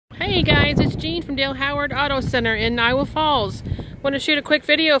Hey guys, it's Jean from Dale Howard Auto Center in Iowa Falls. Want to shoot a quick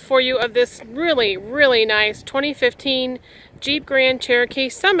video for you of this really nice 2015 Jeep Grand Cherokee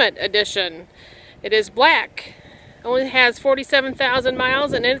Summit Edition. It is black, only has 47,000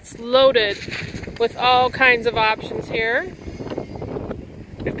 miles, and it's loaded with all kinds of options here.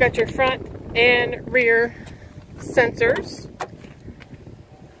 We've got your front and rear sensors.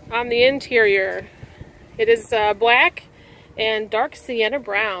 On the interior, it is black and dark sienna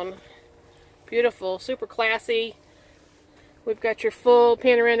brown. Beautiful, super classy. We've got your full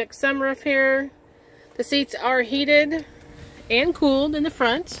panoramic sunroof here. The seats are heated and cooled in the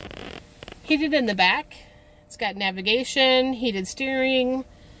front, heated in the back. It's got navigation, heated steering,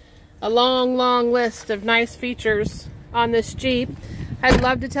 a long list of nice features on this Jeep. I'd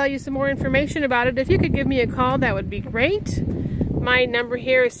love to tell you some more information about it. If you could give me a call, that would be great. My number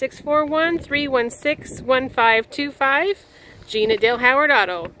here is 641-316-1525. Jean at Dale Howard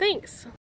Auto. Thanks.